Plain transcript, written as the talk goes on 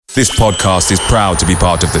This podcast is proud to be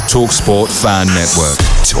part of the TalkSport Fan Network.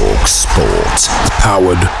 TalkSport.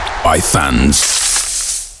 Powered by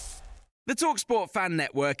fans. The TalkSport Fan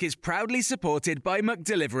Network is proudly supported by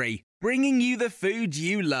McDelivery, bringing you the food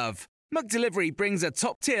you love. McDelivery brings a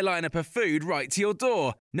top-tier lineup of food right to your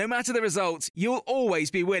door. No matter the result, you'll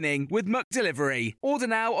always be winning with McDelivery. Order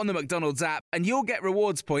now on the McDonald's app and you'll get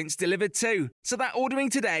rewards points delivered too. So that ordering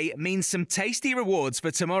today means some tasty rewards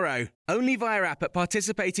for tomorrow. Only via app at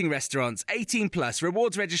participating restaurants. 18 plus.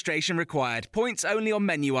 Rewards registration required. Points only on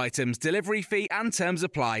menu items. Delivery fee and terms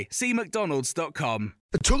apply. See mcdonalds.com.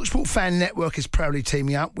 The TalkSport Fan Network is proudly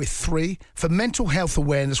teaming up with 3 for Mental Health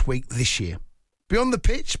Awareness Week this year. Beyond the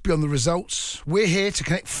pitch, beyond the results, we're here to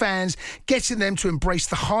connect fans, getting them to embrace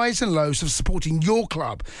the highs and lows of supporting your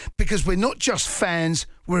club, because we're not just fans,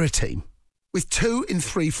 we're a team. With 2 in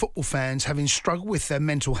 3 football fans having struggled with their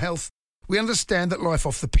mental health, we understand that life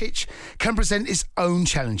off the pitch can present its own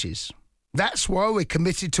challenges. That's why we're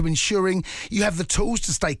committed to ensuring you have the tools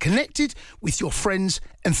to stay connected with your friends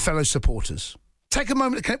and fellow supporters. Take a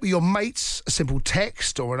moment to connect with your mates. A simple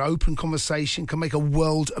text or an open conversation can make a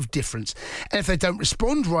world of difference. And if they don't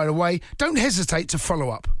respond right away, don't hesitate to follow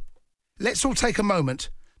up. Let's all take a moment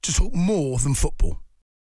to talk more than football.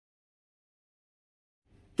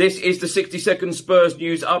 This is the 60-second Spurs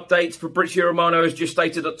news update. Fabrizio Romano has just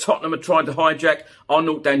stated that Tottenham had tried to hijack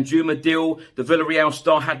Arnaut Danjuma deal. The Villarreal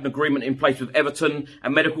star had an agreement in place with Everton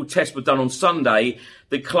and medical tests were done on Sunday.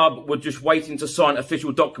 The club were just waiting to sign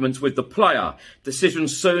official documents with the player. Decision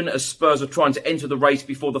soon, as Spurs are trying to enter the race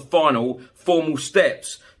before the final formal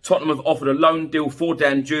steps. Tottenham have offered a loan deal for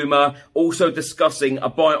Danjuma, also discussing a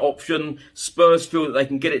buy option. Spurs feel that they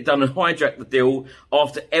can get it done and hijack the deal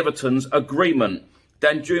after Everton's agreement.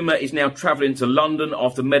 Danjuma is now travelling to London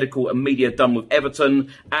after medical and media done with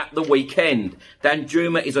Everton at the weekend.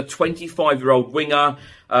 Danjuma is a 25-year-old winger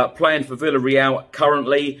playing for Villarreal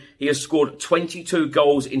currently. He has scored 22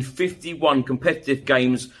 goals in 51 competitive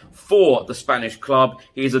games for the Spanish club.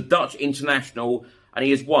 He is a Dutch international and he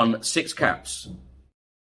has won 6 caps.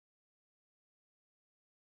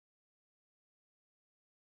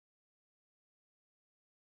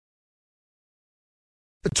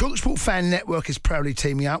 The TalkSport Fan Network is proudly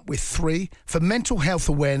teaming up with 3 for Mental Health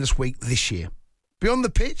Awareness Week this year. Beyond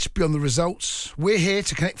the pitch, beyond the results, we're here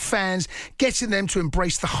to connect fans, getting them to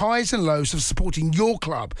embrace the highs and lows of supporting your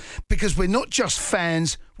club, because we're not just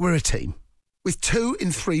fans, we're a team. With 2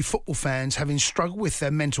 in 3 football fans having struggled with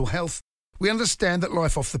their mental health, we understand that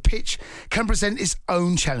life off the pitch can present its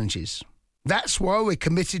own challenges. That's why we're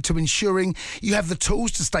committed to ensuring you have the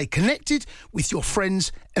tools to stay connected with your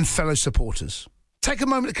friends and fellow supporters. Take a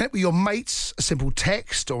moment to connect with your mates. A simple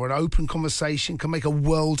text or an open conversation can make a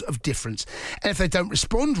world of difference. And if they don't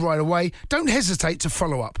respond right away, don't hesitate to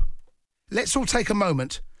follow up. Let's all take a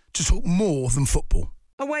moment to talk more than football.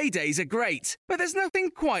 Away days are great, but there's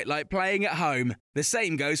nothing quite like playing at home. The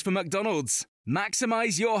same goes for McDonald's.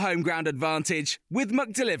 Maximise your home ground advantage with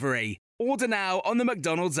McDelivery. Order now on the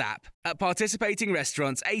McDonald's app. At participating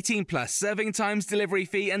restaurants, 18 plus. Serving times, delivery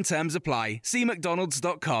fee and terms apply. See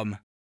mcdonalds.com.